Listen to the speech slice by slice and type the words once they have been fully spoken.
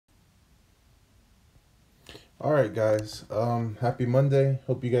All right, guys. Happy Monday.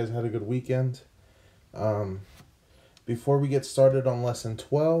 Hope you guys had a good weekend. Um, Before we get started on lesson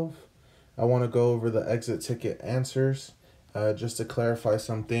 12, I want to go over the exit ticket answers just to clarify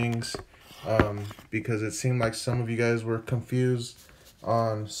some things because it seemed like some of you guys were confused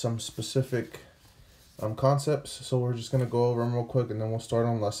on some specific concepts. So we're just going to go over them real quick and then we'll start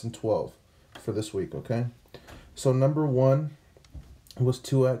on lesson 12 for this week, okay? So number 1 was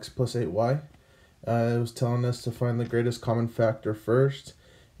 2x plus 8y. It was telling us to find the greatest common factor first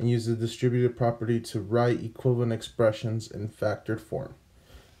and use the distributive property to write equivalent expressions in factored form.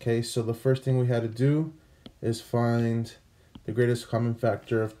 Okay, so the first thing we had to do is find the greatest common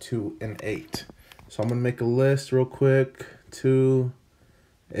factor of 2 and 8. So I'm going to make a list real quick. 2,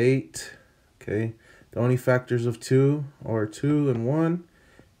 8. Okay, the only factors of 2 are 2 and 1.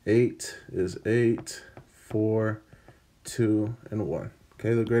 8 is 8, 4, 2, and 1.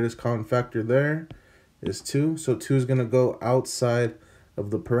 Okay, the greatest common factor there is 2. So 2 is going to go outside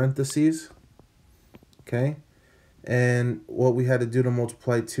of the parentheses. Okay, and what we had to do to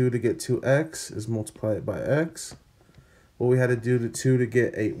multiply 2 to get 2x is multiply it by x. What we had to do to 2 to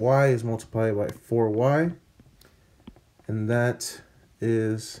get 8y is multiply it by 4y. And that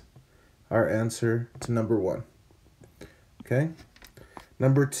is our answer to number 1. Okay,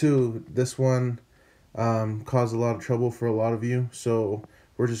 number 2, this one caused a lot of trouble for a lot of you, so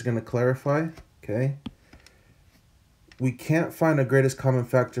we're just going to clarify. Okay, we can't find a greatest common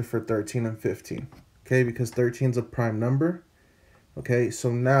factor for 13 and 15, okay, because 13 is a prime number. Okay, so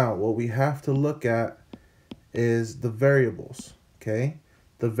now what we have to look at is the variables. Okay,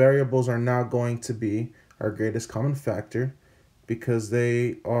 the variables are now going to be our greatest common factor because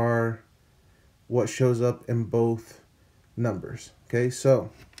they are what shows up in both numbers. Okay,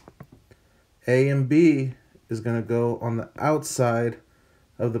 so a and b is going to go on the outside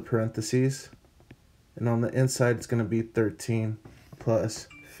of the parentheses, and on the inside it's going to be 13 plus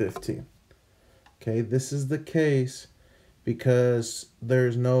 15. Okay, this is the case because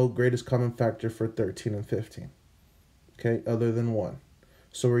there's no greatest common factor for 13 and 15, okay, other than 1.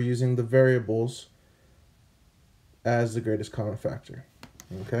 So we're using the variables as the greatest common factor.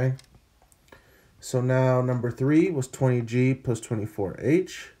 Okay, so now number 3 was 20g plus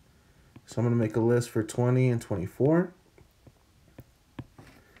 24h. So I'm going to make a list for 20 and 24.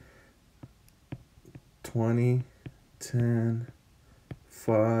 20, 10,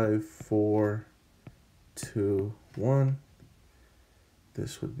 5, 4, 2, 1.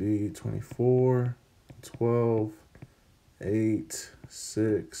 This would be 24, 12, 8,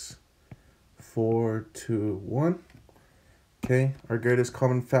 6, 4, 2, 1. Okay, our greatest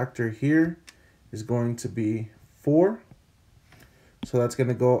common factor here is going to be 4. So that's going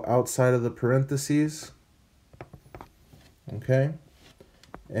to go outside of the parentheses. Okay,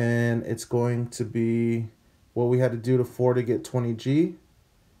 and it's going to be what we had to do to 4 to get 20g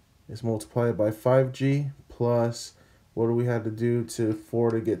is multiply it by 5g plus what do we had to do to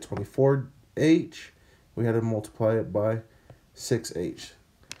 4 to get 24h? We had to multiply it by 6h.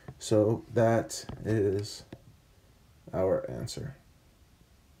 So that is our answer.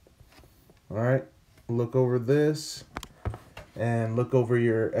 All right, look over this and look over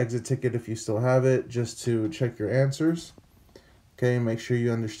your exit ticket if you still have it, just to check your answers. Okay, make sure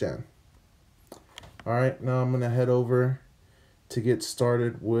you understand. All right, now I'm going to head over to get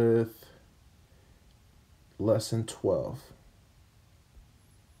started with lesson 12.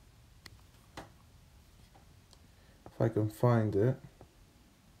 If I can find it.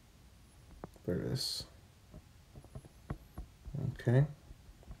 There it is. Okay.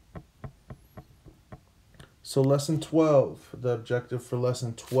 So lesson 12, the objective for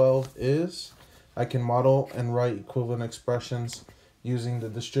lesson 12 is I can model and write equivalent expressions using the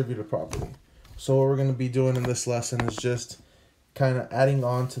distributive property. So what we're going to be doing in this lesson is just kind of adding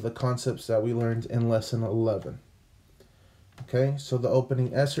on to the concepts that we learned in lesson 11. Okay, so the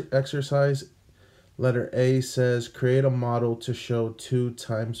opening exercise, letter A says create a model to show 2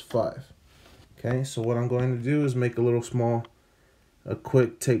 times 5. Okay, so what I'm going to do is make a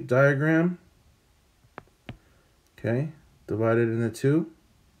quick tape diagram. Okay, divide it into 2.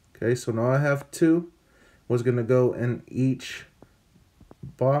 Okay, so now I have 2. What's going to go in each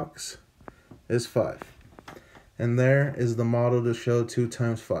box is 5. And there is the model to show 2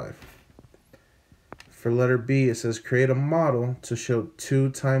 times 5. For letter B, it says create a model to show 2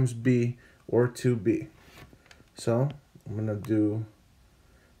 times B or 2B. So I'm going to do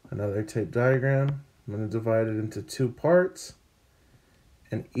another tape diagram. I'm going to divide it into 2 parts.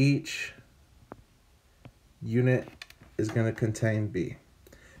 And each unit is going to contain B.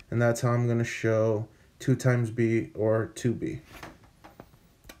 And that's how I'm going to show 2 times B or 2B.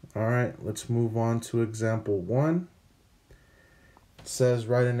 All right, let's move on to example 1. It says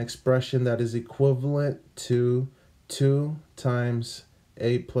write an expression that is equivalent to 2 times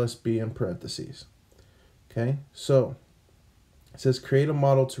a plus b in parentheses. Okay, so it says create a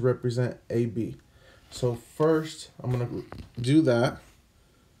model to represent AB. So first, I'm going to do that,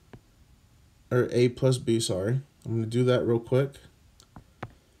 or a plus b, sorry. I'm going to do that real quick.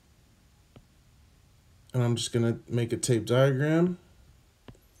 And I'm just going to make a tape diagram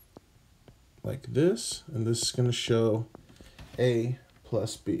like this. And this is going to show a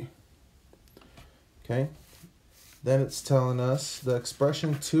plus b. Okay. Then it's telling us the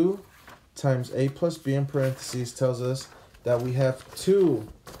expression 2 times a plus b in parentheses tells us that we have 2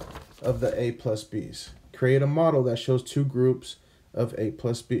 of the a plus b's. Create a model that shows 2 groups of a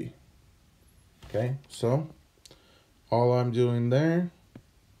plus b. Okay, so all I'm doing there,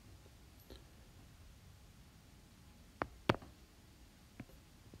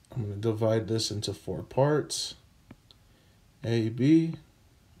 I'm going to divide this into 4 parts. A, B,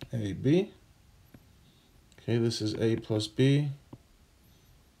 A, B. Okay, this is a plus b,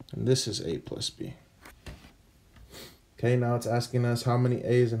 and this is a plus b. Okay, now it's asking us how many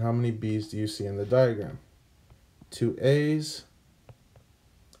a's and how many b's do you see in the diagram? 2 a's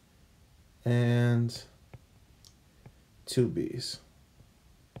and 2 b's.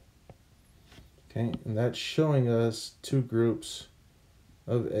 Okay, and that's showing us 2 groups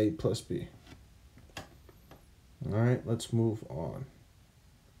of a plus b. All right, let's move on.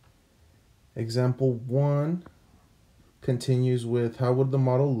 Example 1 continues with how would the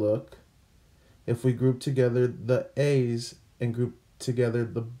model look if we group together the a's and group together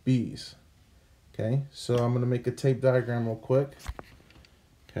the b's. Okay, so I'm going to make a tape diagram real quick.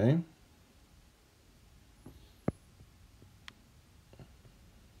 Okay.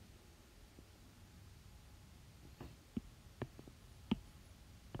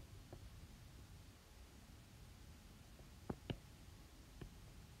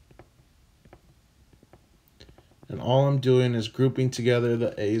 And all I'm doing is grouping together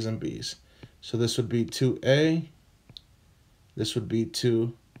the a's and b's. So this would be 2a, this would be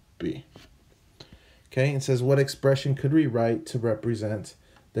 2b. Okay, it says what expression could we write to represent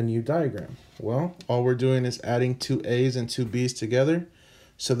the new diagram? Well, all we're doing is adding 2 a's and 2 b's together.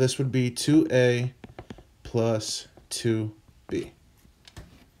 So this would be 2a plus 2b.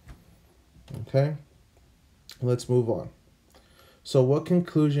 Okay, let's move on. So what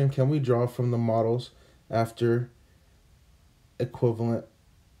conclusion can we draw from the models after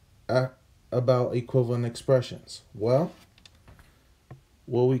about equivalent expressions? Well,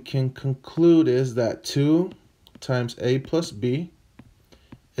 what we can conclude is that 2 times a plus b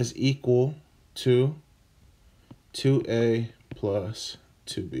is equal to 2a plus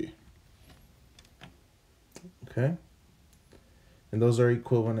 2b. Okay? And those are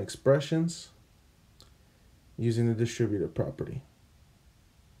equivalent expressions using the distributive property.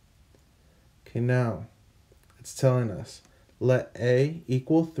 Okay, now it's telling us let a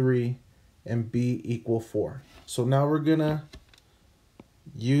equal 3 and b equal 4. So now we're going to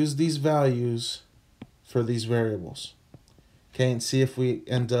use these values for these variables. Okay, and see if we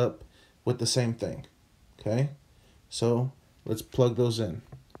end up with the same thing. Okay, so let's plug those in.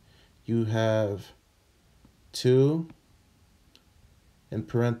 You have 2 in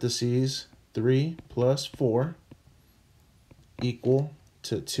parentheses 3 plus 4 equal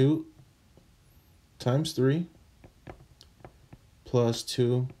to 2 times 3 plus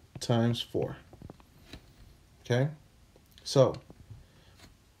 2 times 4. Okay, so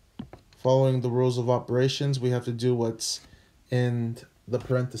following the rules of operations, we have to do what's in the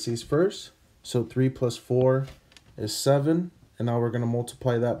parentheses first. So 3 plus 4 is 7, and now we're going to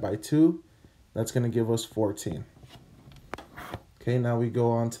multiply that by 2. That's going to give us 14. Okay, now we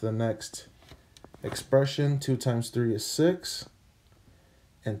go on to the next expression. 2 times 3 is 6,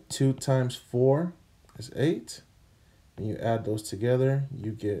 and 2 times 4 is 8. And you add those together,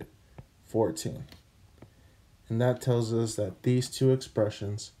 you get 14. And that tells us that these two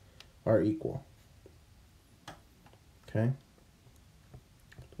expressions are equal. Okay.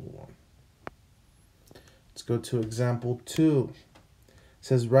 Let's go to example 2. It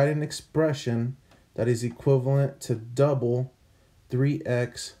says write an expression that is equivalent to double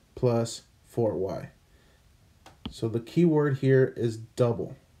 3x plus 4y. So the key word here is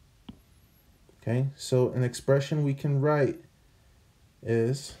double. Okay, so an expression we can write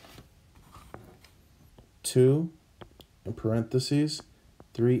is 2 in parentheses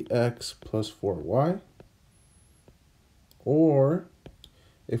 3x plus 4y, or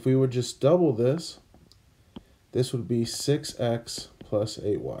if we would just double this, this would be 6x plus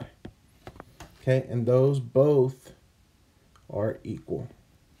 8y. Okay, and those both are equal.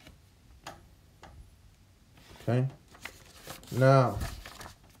 Okay. Now,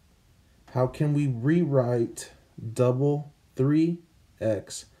 how can we rewrite double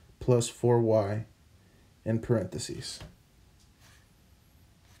 3x plus 4y in parentheses?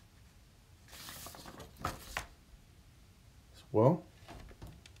 Well,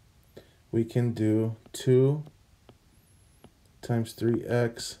 we can do 2 times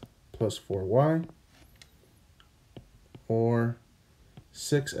 3x plus 4y, or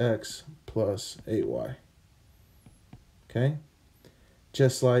 6x plus 8y. Okay?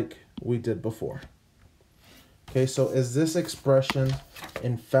 Just like we did before. Okay, so is this expression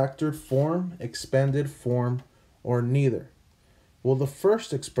in factored form, expanded form, or neither? Well, the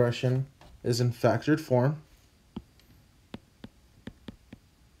first expression is in factored form.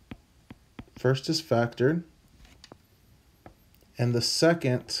 First is factored, and the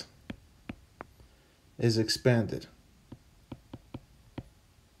second is expanded.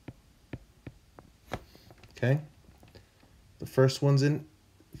 Okay? The first one's in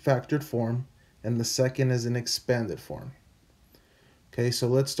factored form, and the second is in expanded form. Okay, so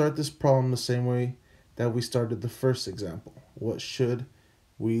let's start this problem the same way that we started the first example. What should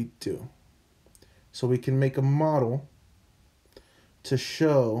we do? So we can make a model to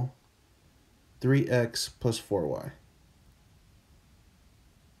show 3x plus 4y.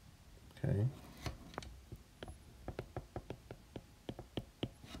 Okay.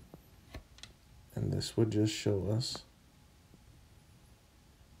 And this would just show us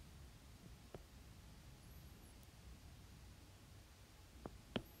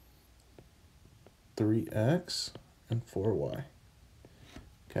 3x and 4y.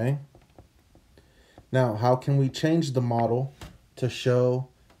 Okay. Now, how can we change the model to show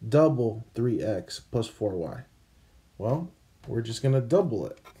double 3x plus 4y? Well, we're just going to double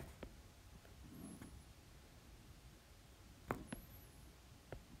it.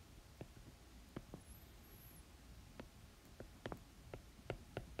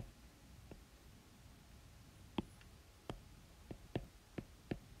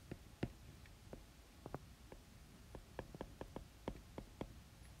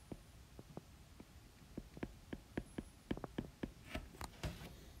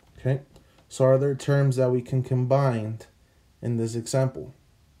 Okay, so are there terms that we can combine in this example?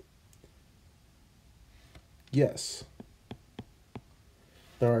 Yes.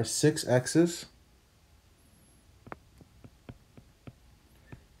 There are 6 x's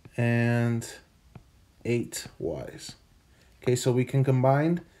and 8 y's. Okay, so we can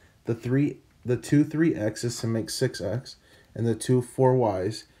combine the two 3x's to make 6x and the two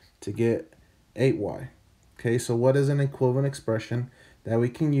 4y's to get 8y. Okay, so what is an equivalent expression that we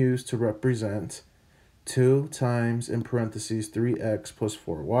can use to represent 2 times, in parentheses, 3x plus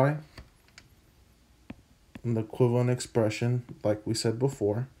 4y? And the equivalent expression, like we said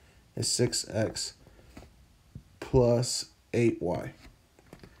before, is 6x plus 8y.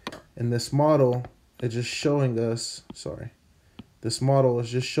 And this model is just showing us, this model is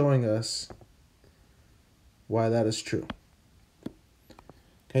just showing us why that is true.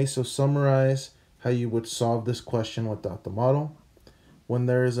 Okay, so summarize how you would solve this question without the model. When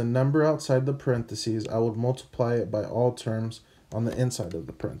there is a number outside the parentheses, I would multiply it by all terms on the inside of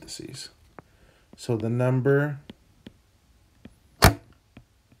the parentheses. So the number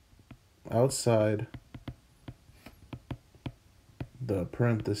outside the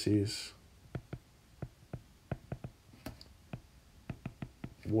parentheses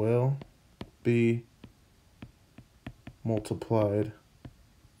will be multiplied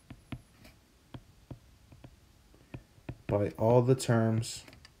by all the terms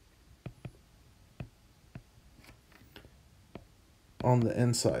on the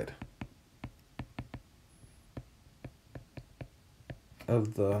inside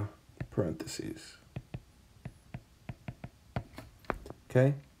of the parentheses.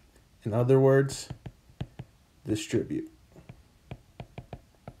 Okay? In other words, distribute.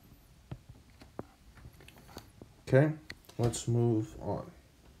 Okay? Let's move on.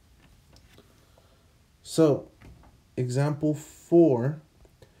 So, example 4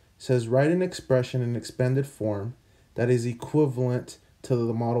 says write an expression in expanded form that is equivalent to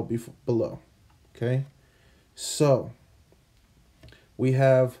the model below. Okay? So, we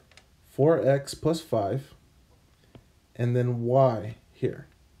have 4x plus 5 and then y here.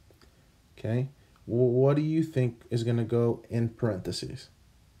 Okay? Well, what do you think is going to go in parentheses?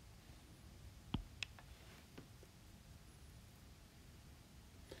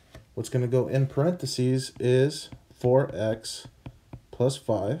 What's going to go in parentheses is 4x plus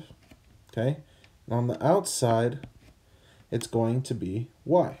 5, okay? And on the outside, it's going to be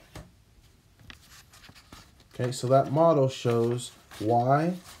y. Okay, so that model shows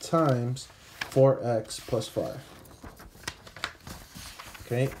y times 4x plus 5.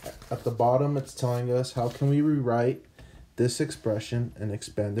 Okay, at the bottom it's telling us how can we rewrite this expression in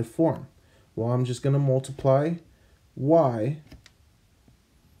expanded form. Well, I'm just going to multiply y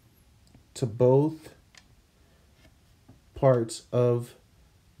to both parts of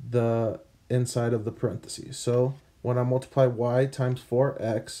the inside of the parentheses. So when I multiply y times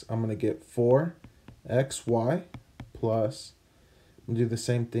 4x, I'm going to get 4xy plus, I'm going to do the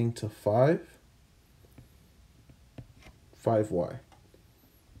same thing to 5y.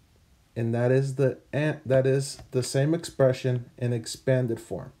 And that is the same expression in expanded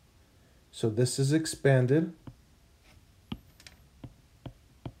form. So this is expanded.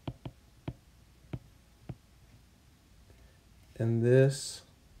 And this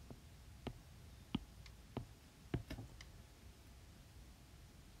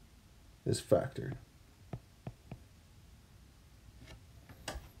is factored.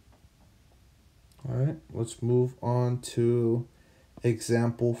 All right, let's move on to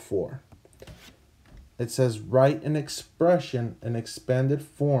example 4. It says write an expression in expanded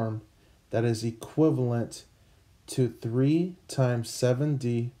form that is equivalent to 3 times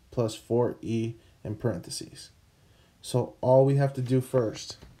 7d plus 4e in parentheses. So all we have to do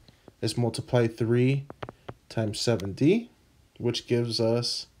first is multiply 3 times 7d, which gives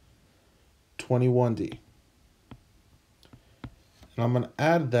us 21d. And I'm going to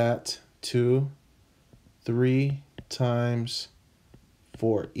add that to 3 times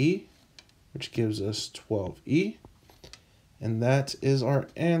 4e, which gives us 12e. And that is our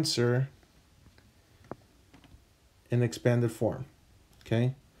answer in expanded form.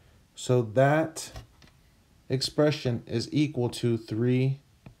 Okay, so that expression is equal to 3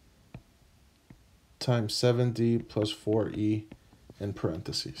 times 7d plus 4e in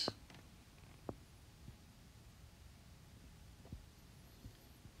parentheses.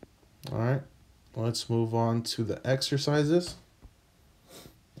 All right, let's move on to the exercises.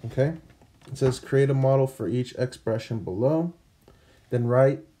 Okay, it says create a model for each expression below, then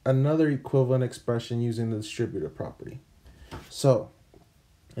write another equivalent expression using the distributive property. So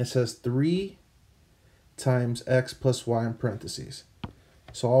it says 3 times x plus y in parentheses.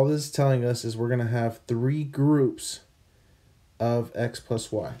 So all this is telling us is we're going to have 3 groups of x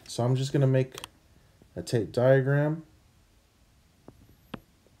plus y. So I'm just going to make a tape diagram.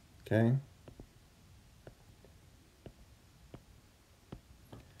 Okay.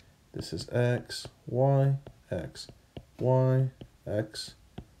 This is x, y, x, y, x,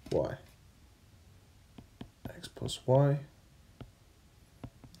 y. X plus y,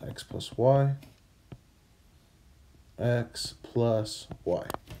 x plus y, x plus y.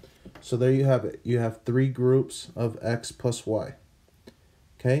 So there you have it. You have 3 groups of x plus y.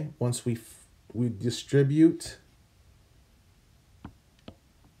 Okay, once we distribute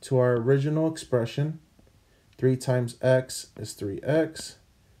to our original expression, 3 times x is 3x,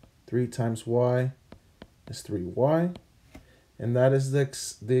 3 times y is 3y, and that is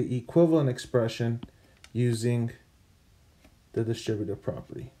the equivalent expression using the distributive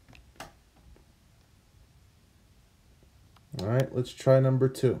property. All right, let's try number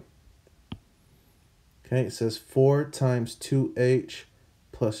 2. Okay, it says 4 times 2h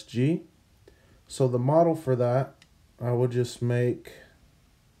plus g. So the model for that, I will just make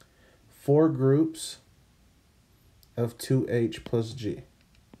 4 groups of 2h plus g.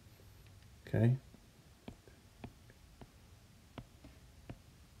 Okay.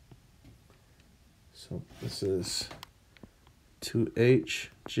 So this is 2h,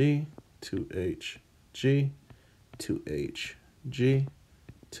 g, 2h, g, 2h, g,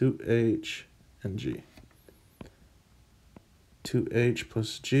 2h, and g. 2h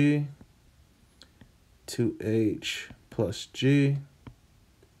plus g, 2h plus g,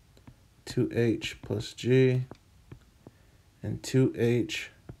 2h plus g, and 2h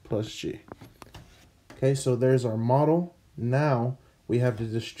plus g. Okay, so there's our model. Now we have to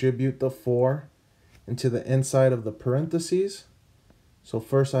distribute the 4 into the inside of the parentheses. So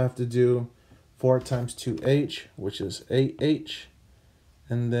first I have to do 4 times 2h, which is 8h,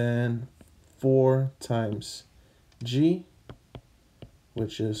 and then 4 times g,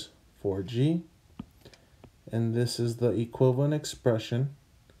 which is 4g, and this is the equivalent expression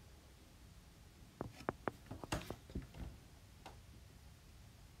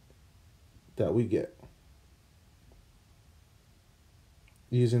that we get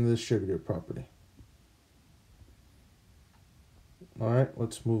using the distributive property. All right,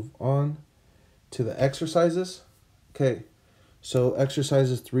 let's move on to the exercises. Okay, so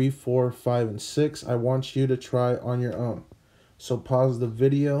exercises 3, 4, 5, and 6, I want you to try on your own. So pause the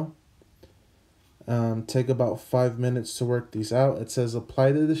video Take about 5 minutes to work these out. It says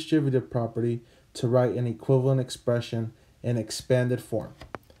apply the distributive property to write an equivalent expression in expanded form.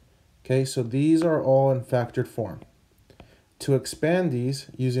 Okay, so these are all in factored form. To expand these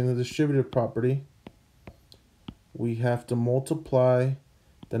using the distributive property, we have to multiply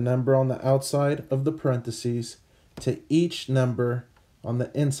the number on the outside of the parentheses to each number on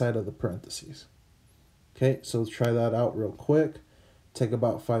the inside of the parentheses. Okay, so let's try that out real quick. Take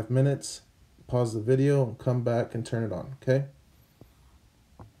about 5 minutes. Pause the video and come back and turn it on, okay?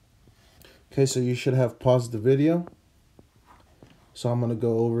 Okay, so you should have paused the video. So I'm going to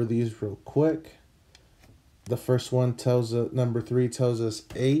go over these real quick. The first one tells us, number 3 tells us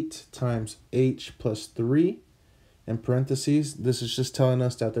 8 times h plus 3 in parentheses. This is just telling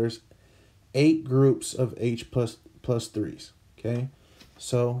us that there's 8 groups of h plus 3s, okay?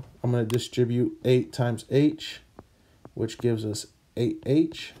 So I'm going to distribute 8 times h, which gives us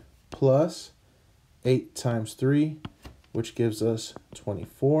 8h, plus 8 times 3, which gives us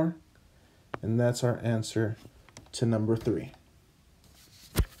 24. And that's our answer to number 3.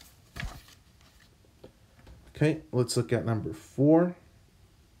 Okay, let's look at number 4.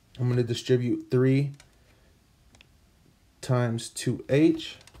 I'm going to distribute 3 times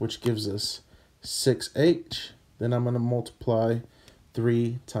 2h, which gives us 6h. Then I'm going to multiply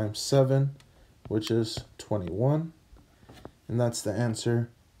 3 times 7, which is 21. And that's the answer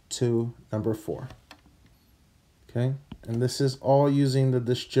to number 4. Okay, and this is all using the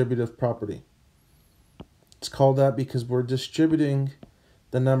distributive property. It's called that because we're distributing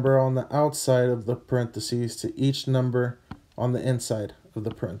the number on the outside of the parentheses to each number on the inside of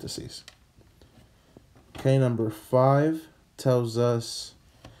the parentheses. Okay, number 5 tells us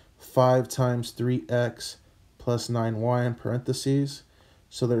 5 times 3x plus 9y in parentheses.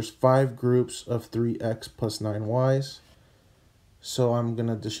 So there's 5 groups of 3x plus 9y's. So I'm going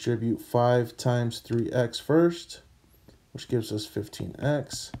to distribute 5 times 3x first, which gives us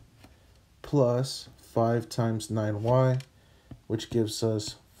 15x, plus 5 times 9y, which gives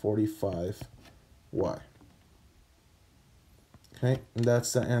us 45y. Okay, and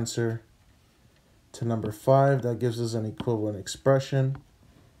that's the answer to number 5. That gives us an equivalent expression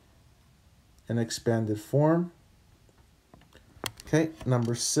in expanded form. Okay,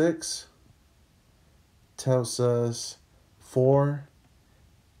 number 6 tells us 4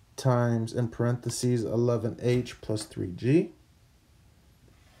 times, in parentheses, 11h plus 3g.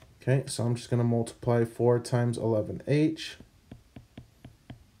 Okay, so I'm just going to multiply 4 times 11h,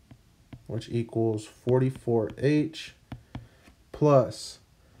 which equals 44h, plus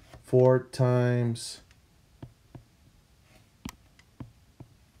 4 times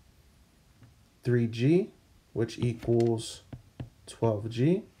 3g, which equals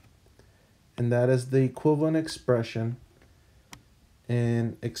 12g. And that is the equivalent expression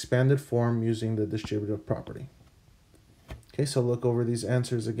in expanded form using the distributive property. Okay, so look over these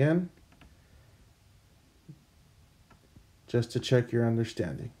answers again, just to check your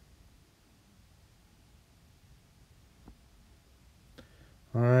understanding.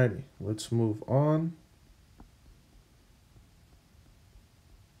 Alrighty, let's move on.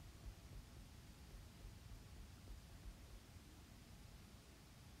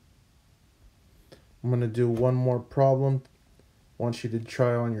 I'm going to do one more problem. I want you to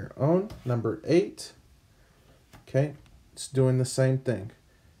try on your own. Number 8. Okay, it's doing the same thing.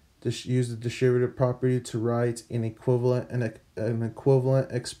 Just use the distributive property to write an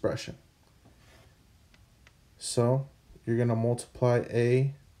equivalent expression. So you're going to multiply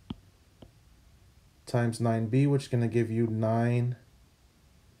a times 9b, which is going to give you 9ab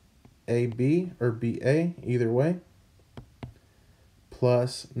or ba, either way,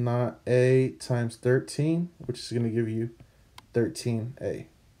 plus not a times 13, which is going to give you 13a.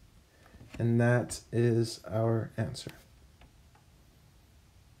 And that is our answer.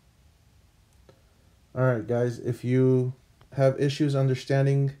 Alright guys, if you have issues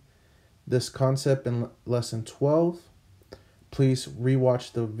understanding this concept in lesson 12, please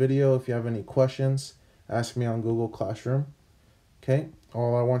rewatch the video. If you have any questions, ask me on Google Classroom. Okay,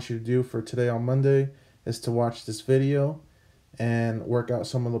 all I want you to do for today on Monday is to watch this video and work out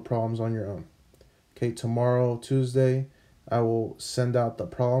some of the problems on your own. Okay, tomorrow, Tuesday, I will send out the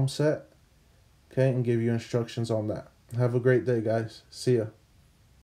problem set, okay, and give you instructions on that. Have a great day, guys. See ya.